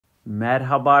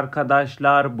Merhaba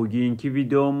arkadaşlar. Bugünkü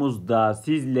videomuzda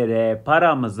sizlere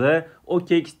paramızı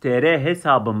OKEX.tr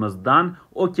hesabımızdan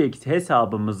OKEX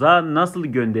hesabımıza nasıl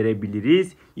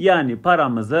gönderebiliriz? Yani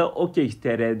paramızı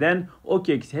OKEX.tr'den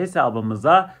OKEX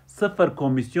hesabımıza sıfır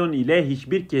komisyon ile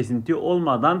hiçbir kesinti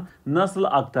olmadan nasıl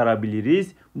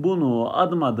aktarabiliriz? Bunu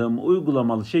adım adım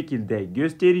uygulamalı şekilde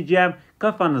göstereceğim.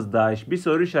 Kafanızda hiçbir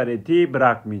soru işareti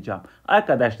bırakmayacağım.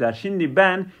 Arkadaşlar şimdi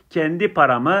ben kendi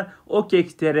paramı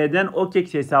OKEX.tr'den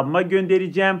OKEX hesabıma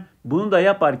göndereceğim. Bunu da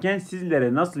yaparken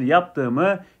sizlere nasıl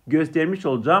yaptığımı göstermiş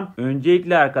olacağım.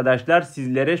 Öncelikle arkadaşlar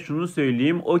sizlere şunu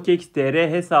söyleyeyim. OKEX.tr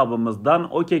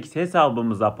hesabımızdan OKEX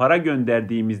hesabımıza para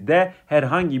gönderdiğimizde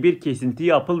herhangi bir kesinti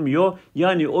yapılmıyor.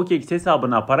 Yani OKEX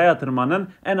hesabına para yatırmanın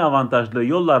en avantajlı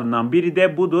yollarından biri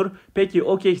de budur. Peki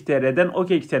OKEX.tr'den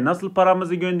OKEX'e nasıl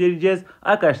paramızı göndereceğiz?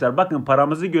 Arkadaşlar bakın,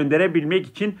 paramızı gönderebilmek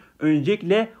için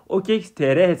öncelikle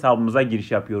OKEX.tr hesabımıza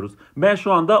giriş yapıyoruz. Ben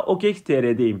şu anda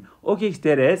OKEX.tr'deyim.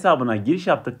 OKEX.tr hesabına giriş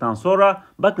yaptıktan sonra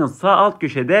bakın sağ alt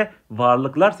köşede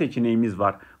varlıklar seçeneğimiz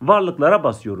var. Varlıklara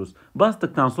basıyoruz.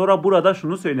 Bastıktan sonra burada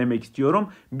şunu söylemek istiyorum.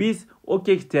 Biz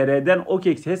OKEX.tr'den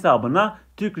OKEX hesabına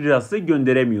Türk lirası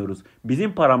gönderemiyoruz.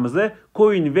 Bizim paramızı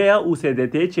coin veya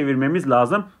USDT'ye çevirmemiz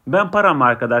lazım. Ben paramı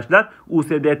arkadaşlar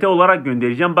USDT olarak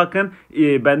göndereceğim. Bakın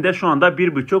bende şu anda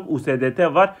 1,5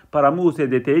 USDT var. Paramı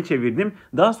USDT'ye çevirdim.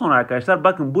 Daha sonra arkadaşlar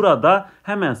bakın burada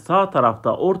hemen sağ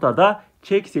tarafta ortada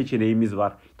çek seçeneğimiz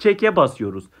var. Çeke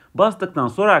basıyoruz. Bastıktan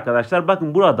sonra arkadaşlar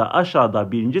bakın burada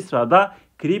aşağıda birinci sırada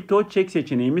kripto çek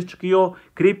seçeneğimiz çıkıyor.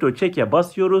 Kripto çeke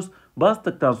basıyoruz.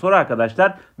 Bastıktan sonra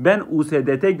arkadaşlar ben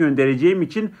USDT göndereceğim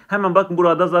için hemen bakın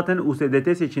burada zaten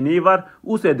USDT seçeneği var.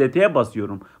 USDT'ye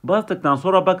basıyorum. Bastıktan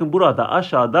sonra bakın burada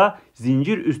aşağıda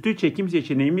zincir üstü çekim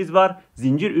seçeneğimiz var.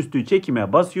 Zincir üstü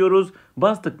çekime basıyoruz.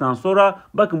 Bastıktan sonra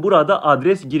bakın burada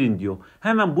adres girin diyor.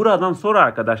 Hemen buradan sonra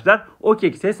arkadaşlar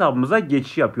OKEX hesabımıza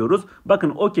geçiş yapıyoruz. Bakın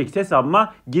OKEX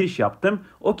hesabıma giriş yaptım.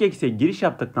 OKEX'e giriş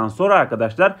yaptıktan sonra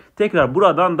arkadaşlar tekrar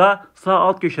buradan da sağ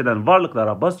alt köşeden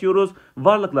varlıklara basıyoruz.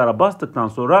 Varlıklara bastıktan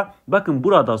sonra bakın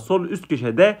burada sol üst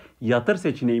köşede yatır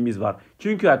seçeneğimiz var.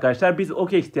 Çünkü arkadaşlar biz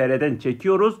OKEX.tr'den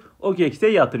çekiyoruz, OKEX'e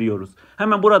yatırıyoruz.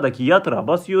 Hemen buradaki yatıra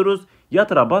basıyoruz.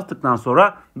 Yatıra bastıktan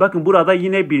sonra bakın burada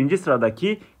yine birinci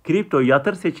sıradaki kripto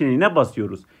yatır seçeneğine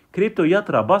basıyoruz. Kripto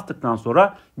yatıra bastıktan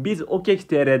sonra biz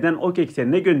OKEX.tr'den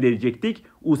OKEX'e ne gönderecektik?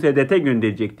 USDT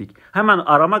gönderecektik. Hemen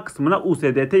arama kısmına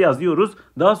USDT yazıyoruz.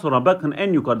 Daha sonra bakın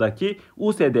en yukarıdaki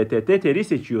USDT Tether'i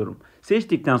seçiyorum.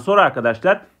 Seçtikten sonra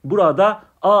arkadaşlar burada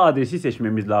A adresi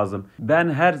seçmemiz lazım. Ben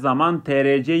her zaman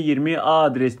TRC20 A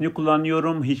adresini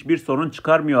kullanıyorum. Hiçbir sorun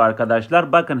çıkarmıyor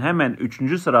arkadaşlar. Bakın hemen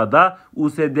 3. sırada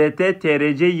USDT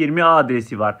TRC20 A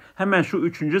adresi var. Hemen şu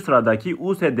 3. sıradaki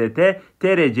USDT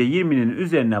TRC20'nin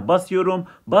üzerine basıyorum.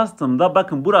 Bastığımda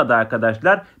bakın burada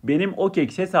arkadaşlar benim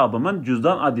OKEX hesabımın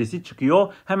cüzdan adresi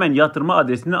çıkıyor. Hemen yatırma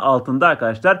adresinin altında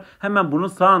arkadaşlar. Hemen bunun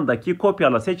sağındaki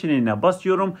kopyala seçeneğine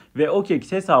basıyorum ve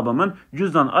OKEX hesabımın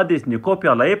cüzdan adresini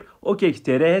kopyalayıp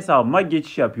OKEX.tr hesabıma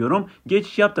geçiş yapıyorum.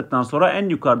 Geçiş yaptıktan sonra en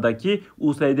yukarıdaki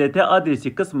USDT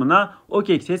adresi kısmına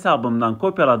OKEX hesabımdan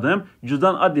kopyaladığım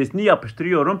cüzdan adresini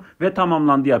yapıştırıyorum ve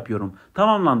tamamlandı yapıyorum.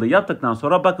 Tamamlandı yaptıktan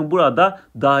sonra bakın burada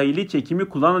dahili çekimi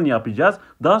kullanın yapacağız.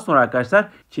 Daha sonra arkadaşlar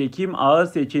çekim ağı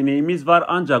seçeneğimiz var,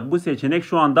 ancak bu seçenek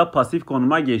şu anda pasif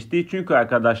konuma geçti. Çünkü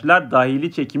arkadaşlar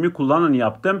dahili çekimi kullanın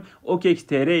yaptım.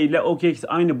 OKEX.tr ile OKEX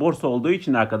aynı borsa olduğu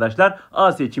için arkadaşlar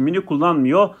A seçimini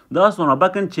kullanmıyor. Daha sonra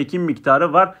bakın çekim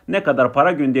miktarı var. Ne kadar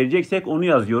para göndereceksek onu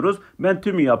yazıyoruz. Ben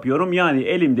tümü yapıyorum. Yani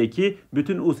elimdeki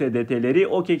bütün USDT'leri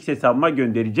OKEX hesabıma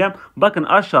göndereceğim. Bakın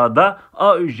aşağıda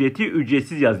A ücreti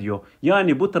ücretsiz yazıyor.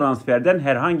 Yani bu transferden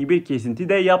herhangi bir kesinti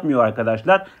de yapmıyor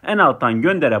arkadaşlar. En alttan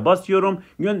göndere basıyorum.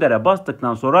 Göndere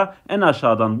bastıktan sonra en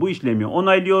aşağıdan bu işlemi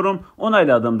onaylıyorum.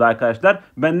 Onayladığımda arkadaşlar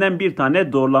benden bir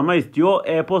tane doğrulama istiyor.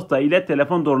 E-posta ile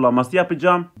telefon doğrulaması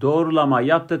yapacağım. Doğrulama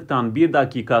yaptıktan 1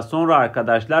 dakika sonra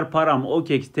arkadaşlar param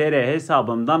OKEX.tr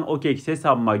hesabımdan OKEX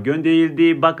hesabıma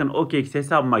gönderildi. Bakın OKEX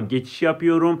hesabıma geçiş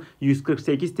yapıyorum.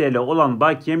 148 TL olan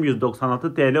bakiyem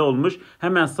 196 TL olmuş.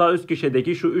 Hemen sağ üst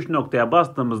köşedeki şu 3 noktaya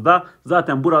bastığımızda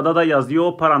zaten burada da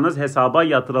yazıyor paranız hesaba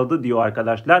yatırıldı diyor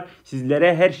arkadaşlar.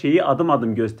 Sizlere her şeyi adım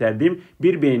adım gösterdim.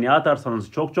 Bir beğeni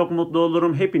atarsanız çok mutlu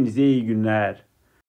olurum. Hepinize iyi günler.